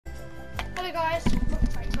Hey guys, welcome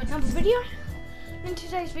back to another video. In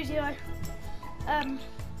today's video,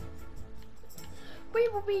 we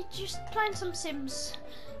will be just playing some Sims.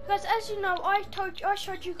 Guys, as you know, I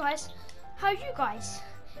showed you guys how you guys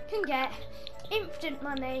can get infinite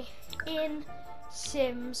money in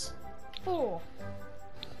Sims 4.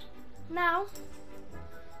 Now,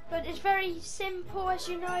 but it's very simple, as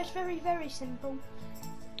you know, it's very simple.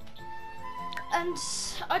 And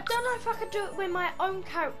I don't know if I could do it with my own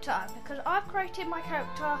character, because I've created my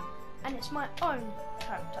character and it's my own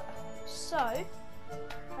character. So, I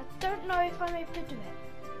don't know if I'm able to do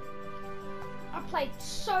it. I played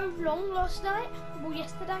so long last night, well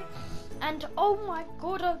yesterday, and oh my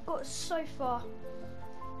god, I've got so far.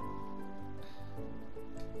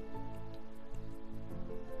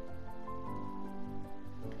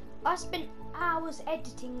 I spent hours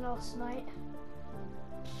editing last night.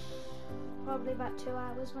 Probably about 2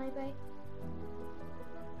 hours maybe.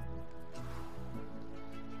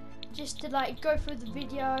 Just to like go through the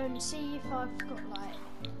video and see if I've got like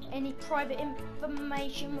any private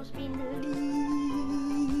information was being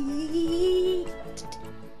leaked.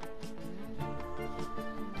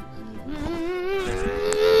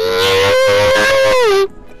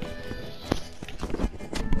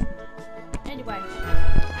 Anyway.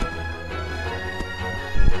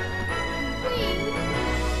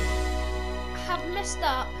 Messed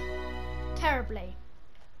up terribly.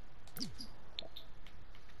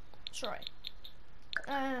 Sorry.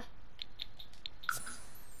 I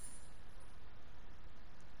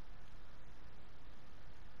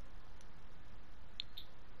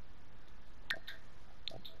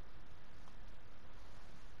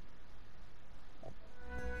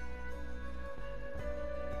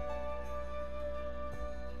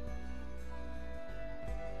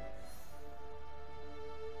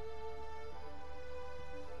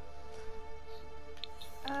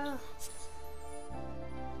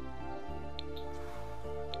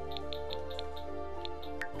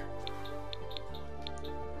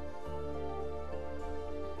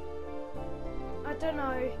don't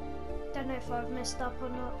know if I've messed up or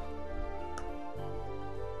not.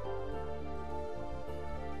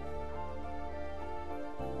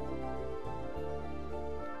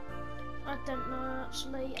 I don't know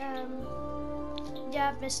actually.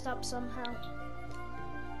 Yeah, I've messed up somehow.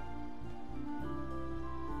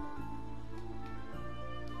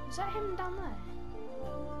 Is that him down there?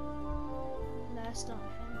 No, it's not him.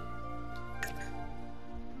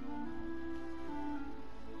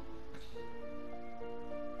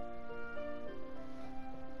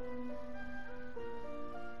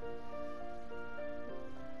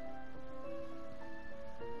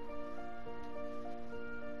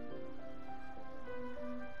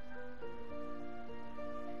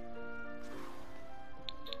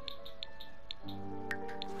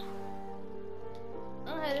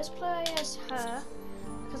 Let's play as her,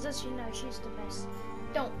 because as you know, she's the best.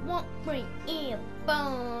 Don't want me in a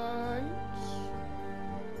bunch.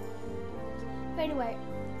 But anyway,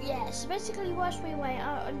 yeah, so basically whilst we wait,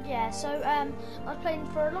 I was playing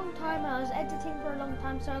for a long time, I was editing for a long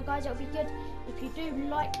time, so guys, it'll be good if you do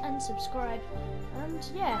like and subscribe,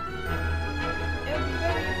 and yeah, it would be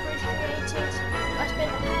very appreciated. I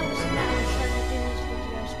spent hours and hours trying to do these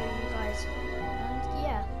videos for you guys, and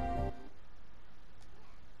yeah.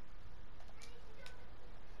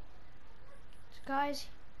 Guys,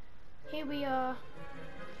 here we are.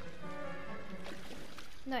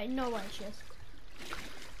 No way, she is.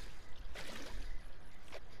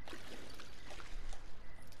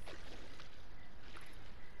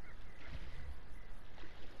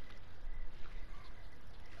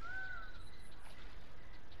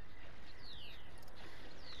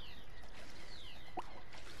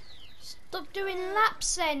 Stop doing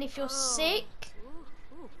laps then if you're sick.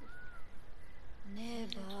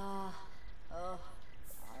 Never. Oh,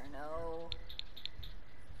 Arno.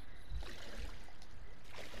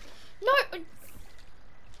 No!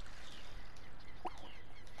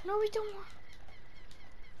 No, we don't want...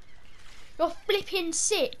 You're flipping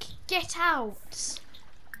sick. Get out.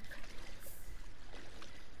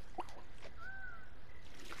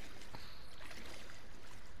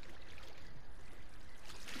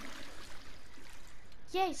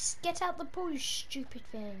 Yes, get out the pool, you stupid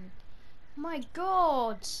thing. My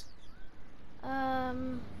god.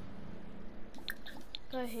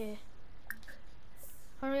 Go here.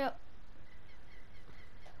 Hurry up.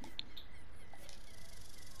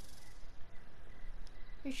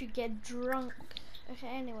 We should get drunk. Okay,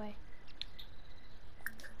 anyway.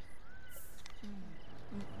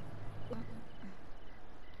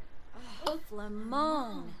 Oh,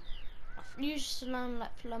 Flamone. You used to learn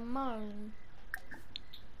like Flamone.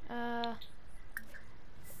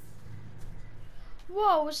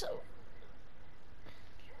 Whoa, so...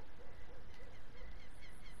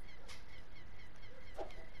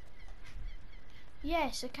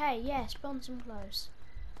 Yes, okay, yes, put on some clothes.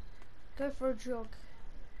 Go for a jog.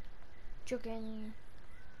 Jogging.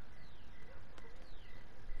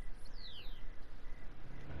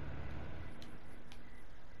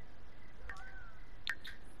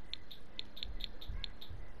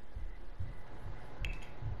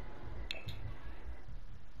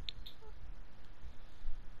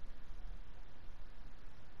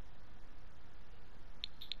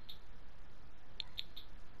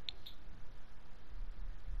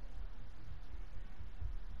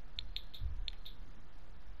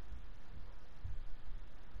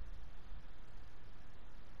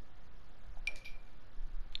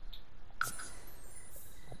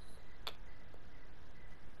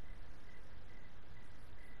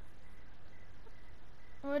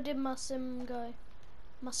 Where did my sim go?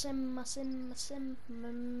 My sim.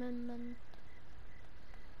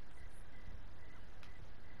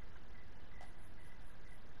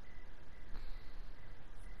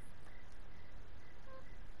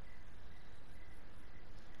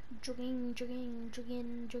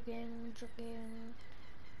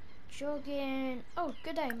 Jogging. Oh,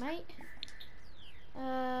 good day, mate.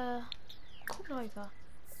 Call over.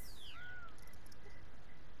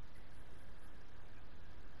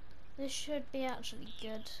 This should be actually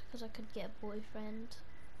good, because I could get a boyfriend.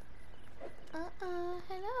 Hello.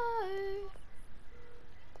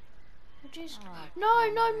 Just... No.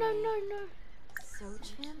 So,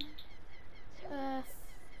 Chin?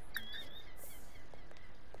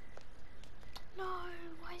 No,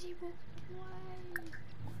 why is he walking away?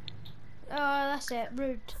 Oh, that's it,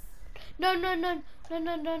 rude. No,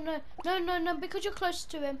 because you're close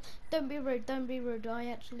to him. Don't be rude, I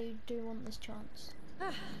actually do want this chance.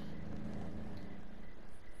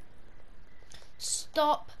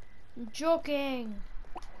 Stop jogging.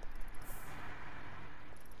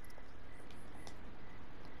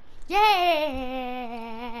 Yes!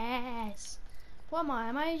 What am I?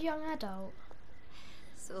 Am I a young adult?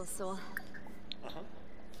 So.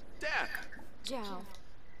 Dak. Jow.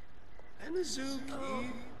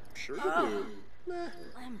 Anazuki. Shurdabu.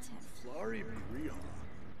 Lemton. Flari Brion.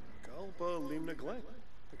 Galba Limna Glen.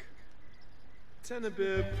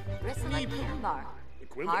 Tenabib. Bristly Kimbar.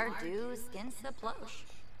 Equimba. Hardu Skinsa Plosh.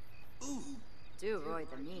 Do Roy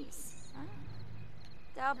the Niece.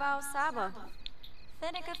 Daubao Saba.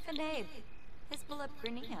 Thenica Fenabe. Hisbulip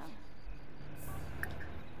Grania.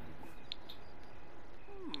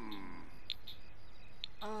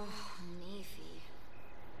 Oh, Neefy.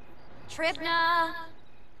 Tribna!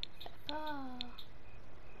 Oh.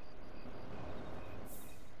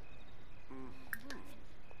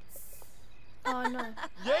 Oh no.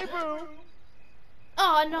 Yebu.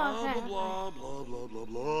 Oh no. Blah blah blah blah blah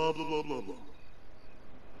blah blah blah blah.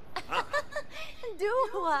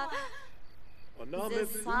 Dua! Anamit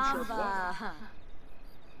Samba!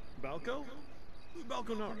 Balco?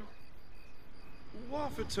 Balconaro.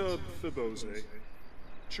 Wafata Fibose.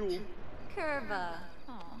 Chul. Curva.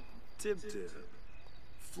 Oh. Tib Tib.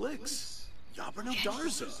 Flix. Yabrano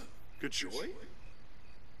Darza. Gachoy.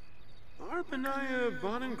 Arpanaya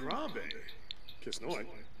Bonangrabe. Kisnoy.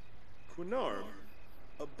 Quinarb.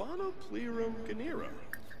 Abano Plirum Ganira.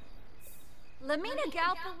 Lamina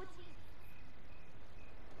Galpa.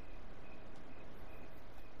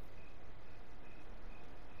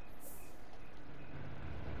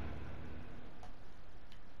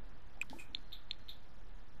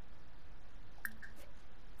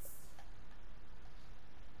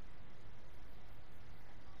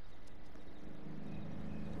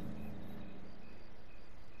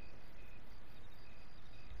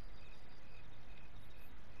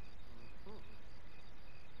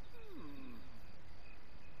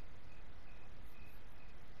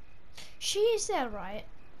 She is there, right?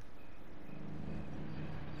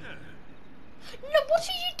 No, what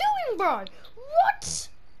are you doing, bro? What?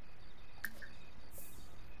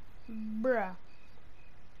 Bruh.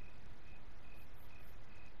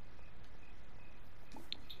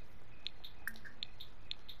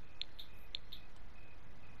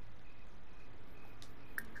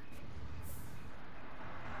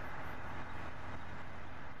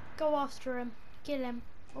 Go after him. Kill him.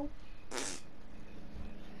 Oh.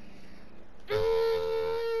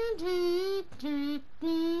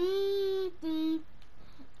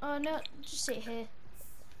 Oh no, just sit here.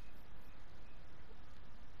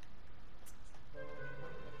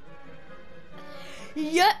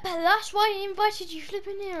 Yep, that's why I invited you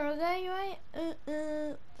flipping here, okay, right?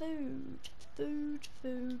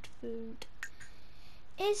 Food.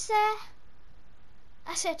 Is there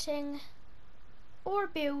a setting or a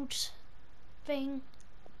build thing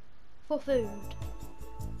for food.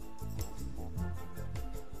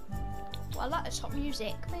 Well, I like the top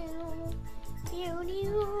music.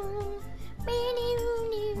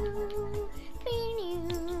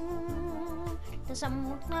 The sun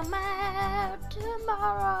will come out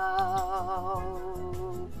tomorrow.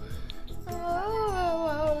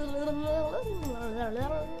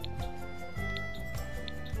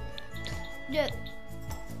 Yeah,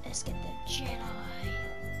 let's get the Jedi.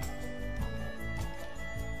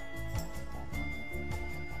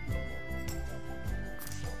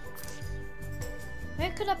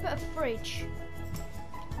 Where could I put a fridge?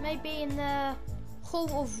 Maybe in the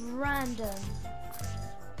Hall of Random.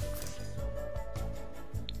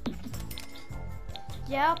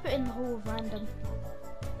 Yeah, I'll put it in the Hall of Random.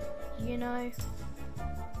 You know.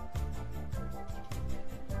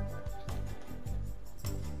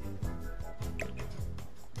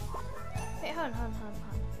 Wait, hold on.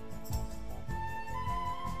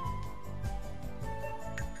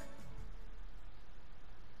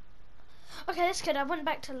 Okay, that's good. I went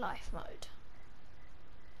back to life mode.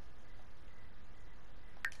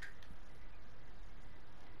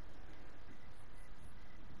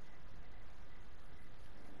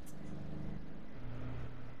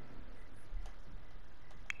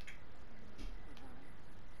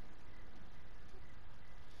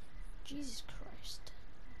 Jesus Christ.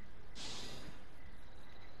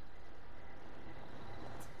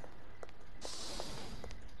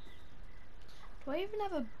 Do I even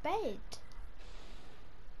have a bed?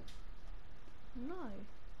 No.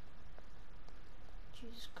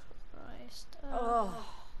 Jesus Christ.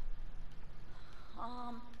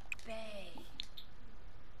 Bay.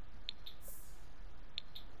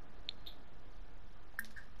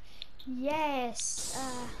 Yes.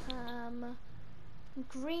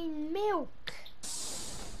 Green milk.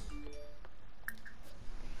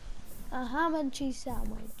 A ham and cheese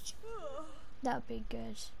sandwich. That'd be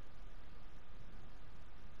good.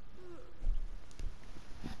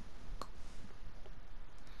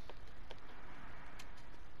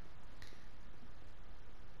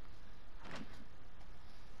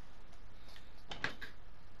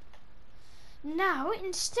 Now,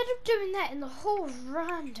 instead of doing that in the whole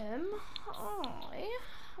random,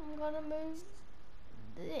 I'm gonna move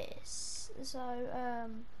this. So,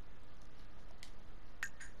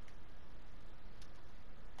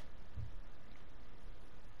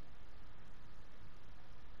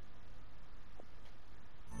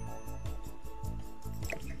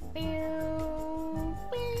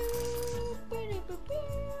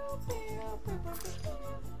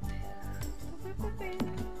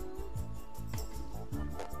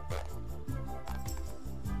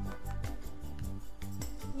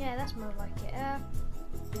 yeah, that's more like it.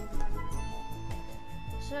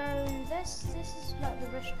 So this is like the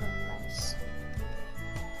restaurant place.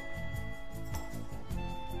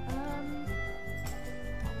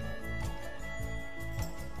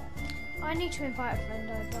 I need to invite a friend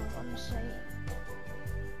over, honestly.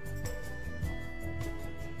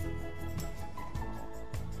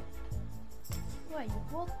 Wait,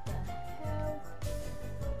 what the hell?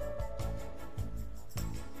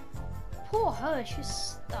 Poor her, she's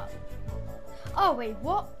stuck. Oh wait,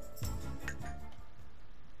 what?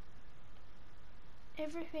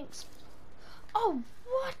 Everything's... Oh,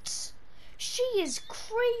 what? She is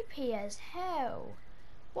creepy as hell.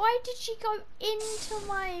 Why did she go into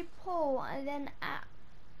my pool and then out?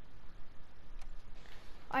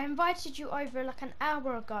 I invited you over like an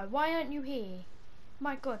hour ago. Why aren't you here?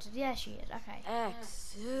 My God, yeah, she is. Okay.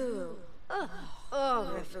 Exu.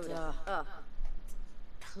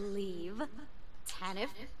 Cleave. Tanif.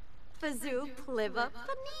 Fazoo. Pliva.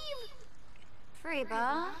 Paniv.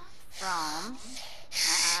 Freba. From.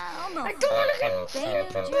 I don't want to get...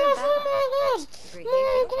 Oh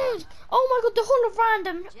my God. Oh my God, the whole of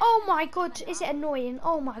random. Oh my God, is it annoying?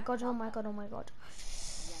 Oh my God, oh my God, oh my God.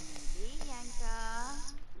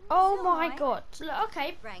 Oh my God. Look,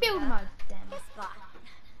 okay, build mode then.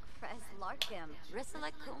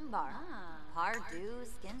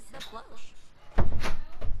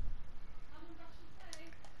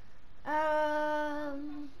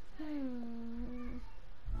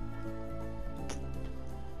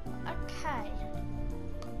 Okay.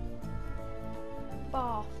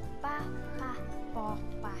 Bath.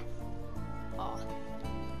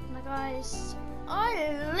 Now guys, I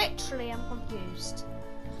literally am confused.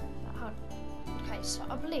 Okay, so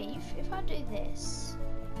I believe if I do this,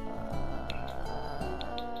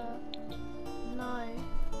 no,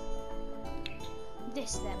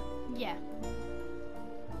 this then, yeah.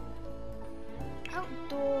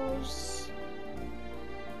 Outdoors.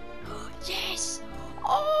 Yes!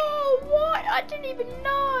 even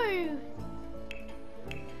know.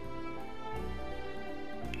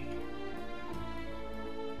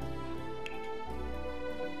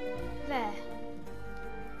 There.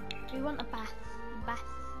 We want a bath. Bath.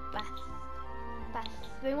 Bath. Bath.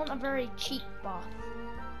 We want a very cheap bath.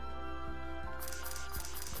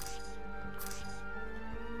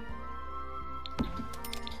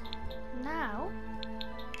 Now,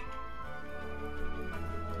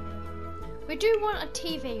 we do want a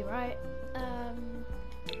TV, right?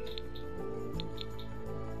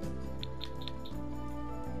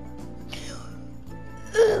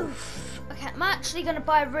 Oof. Okay, I'm actually gonna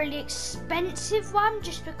buy a really expensive one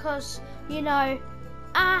just because, you know,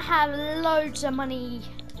 I have loads of money.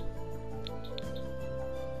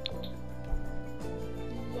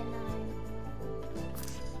 You know,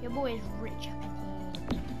 your boy is rich up in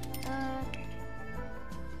here.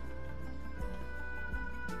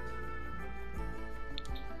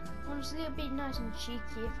 Honestly, it'd be nice and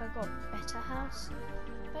cheeky if I got a better house.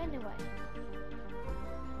 But anyway,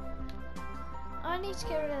 I need to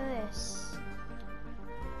get rid of this.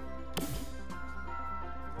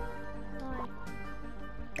 Right.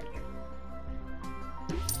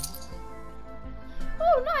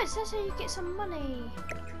 Oh, nice! That's how you get some money.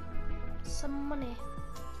 Some money.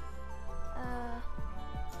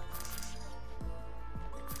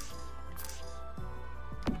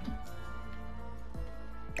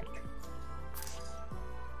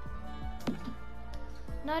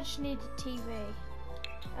 Now I just need a TV.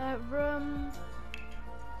 Room.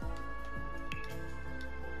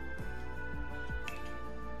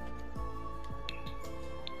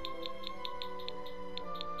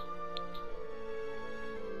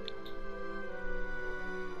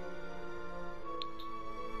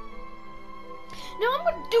 No, I'm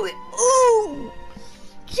gonna do it. Ooh!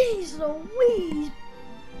 Jeez Louise!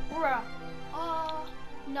 Bruh.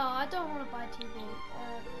 No, I don't want to buy a TV.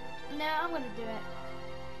 No, I'm gonna do it.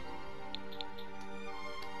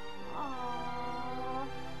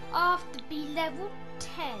 I have to be level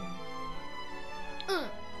 10. Oh,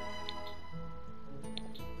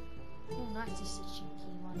 nice, this is a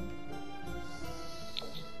cheeky one.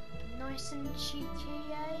 Nice and cheeky,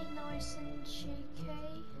 eh? Nice and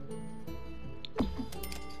cheeky.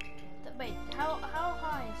 Wait, how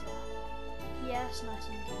high is it? Yeah, that's nice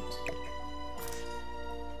and good.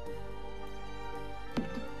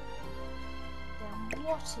 Then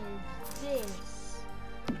what is this?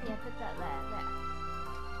 Yeah, put that there.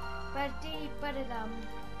 Ba-dee-ba-da-dum.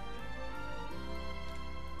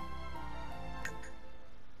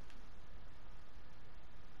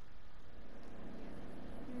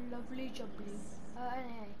 Lovely jubbly.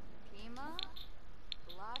 Anyway. Kima,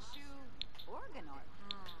 Blashu, Organor.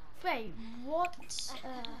 Wait, what?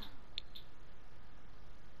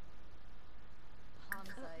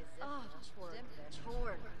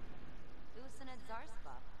 Chord. Lucina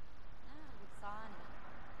Zarspa. Wutsani.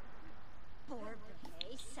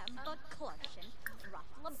 Borbe, Samba Clutchin,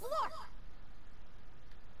 Ruffla Blor.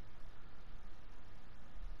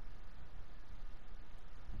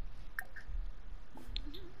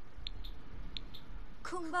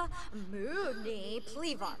 Kumba Moody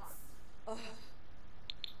Plevar.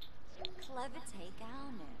 Clevite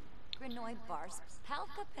Gowne. Grenoi Bars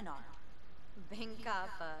Palka Pinar.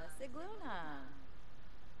 Binkapa Sigluna.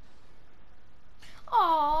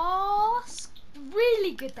 Oh, that's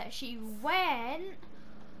really good that she went.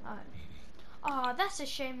 Oh, that's a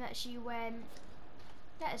shame that she went.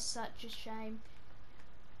 That is such a shame.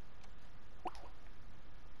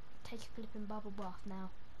 Take a flipping bubble bath now.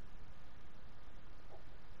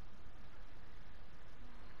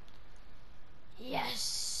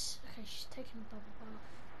 Yes. Okay, she's taking a bubble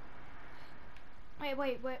bath.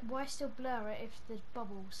 Wait, why still blur it if there's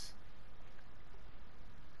bubbles?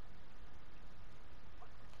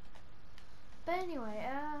 But anyway,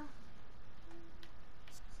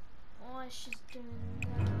 why she's doing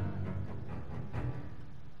that?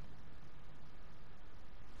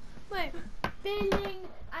 Wait, feeling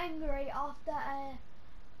angry after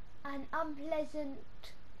an unpleasant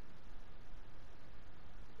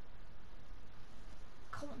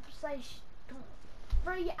conversation.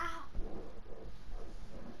 3 hours.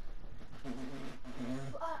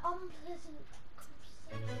 Unpleasant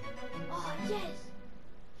conversation. Oh yes,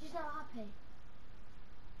 she's not happy.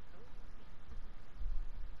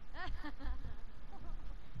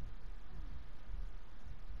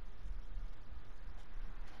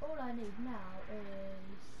 All I need now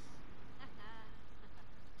is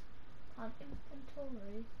an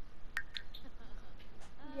inventory.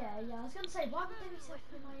 Yeah, I was gonna say, why would they be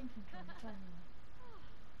setting in my inventory? Anyway.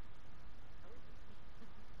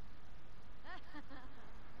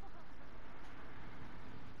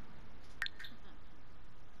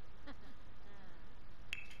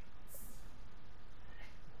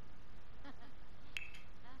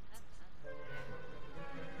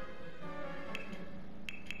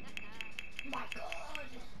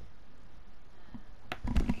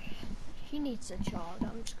 needs a child.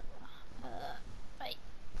 I'm just gonna wait.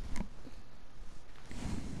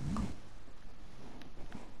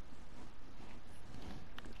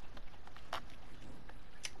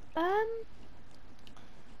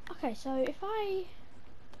 Okay, so if I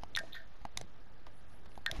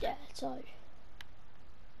so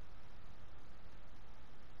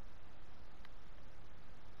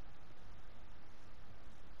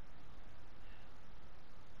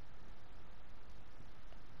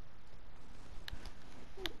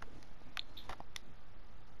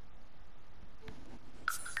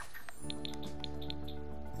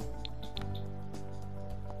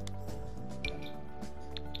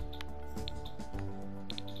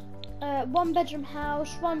one bedroom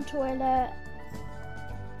house, one toilet.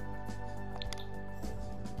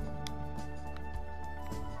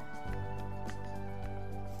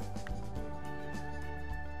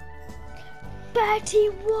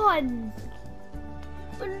 $31.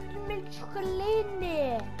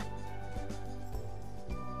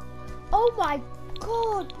 Oh my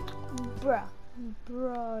god, bro.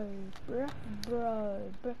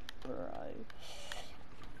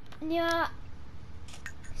 Yeah.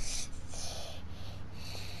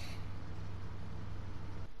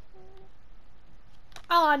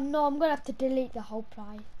 Oh no, I'm gonna have to delete the whole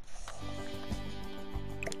play.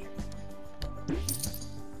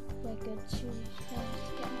 We're good to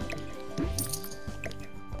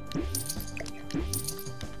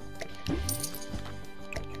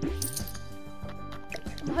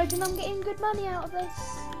I'm hoping I'm getting good money out of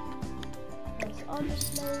this. Because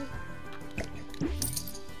honestly,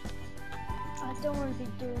 I don't want to be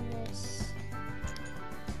doing this.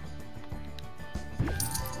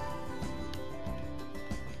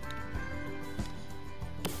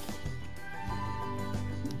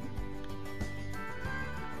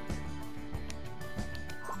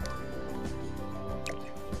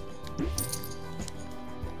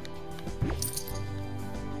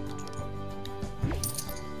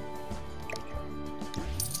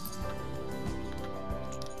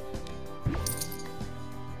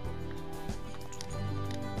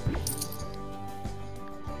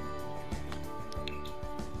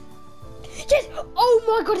 Yes! Oh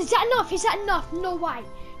my god, is that enough? Is that enough? No way.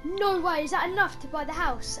 No way. Is that enough to buy the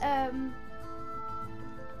house?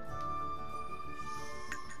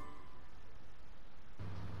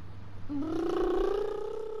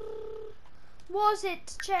 Was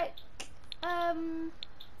it? Check.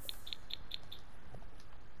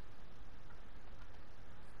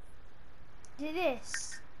 Do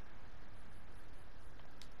this.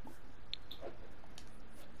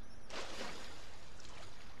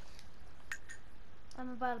 I'm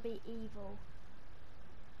about to be evil.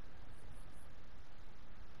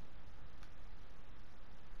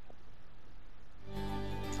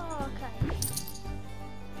 Oh, okay.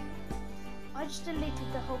 I just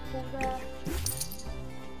deleted the whole pool there.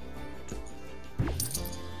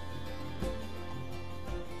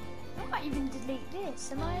 I might even delete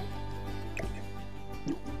this, am I?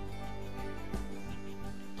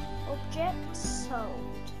 Object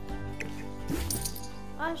sold.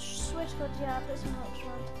 I swear to God, yeah, I put some rocks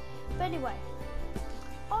around. But anyway,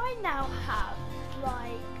 I now have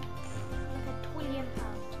like £1 trillion.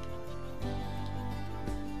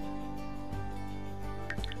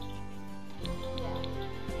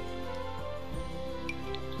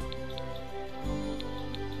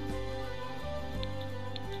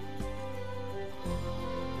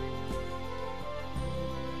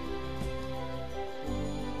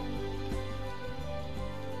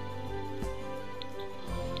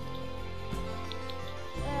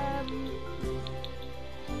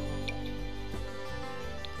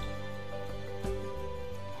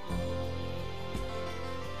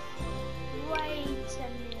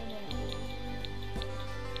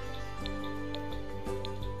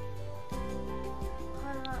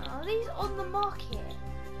 Are these on the market?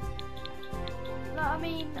 No, I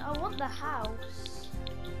mean, I want the house.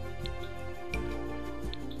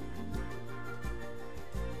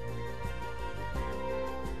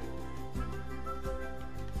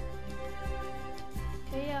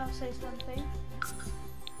 Okay, yeah, I'll say something.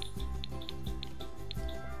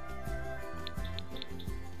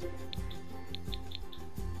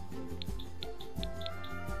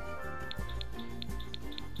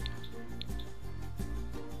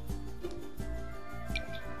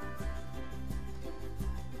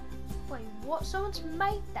 Wait, what? Someone's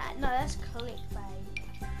made that? No, that's clickbait.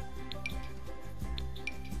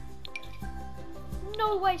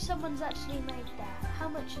 No way someone's actually made that. How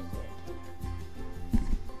much is it?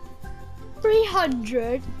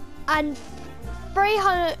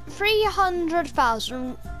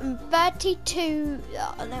 300,032.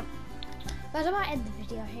 But I might end the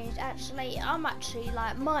video here. Actually, I'm actually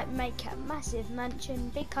like might make a massive mansion,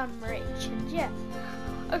 become rich, and yeah.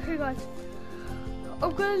 Okay, guys,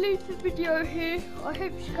 I'm gonna leave the video here. I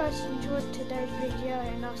hope you guys enjoyed today's video,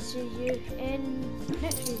 and I'll see you in the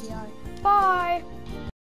next video. Bye.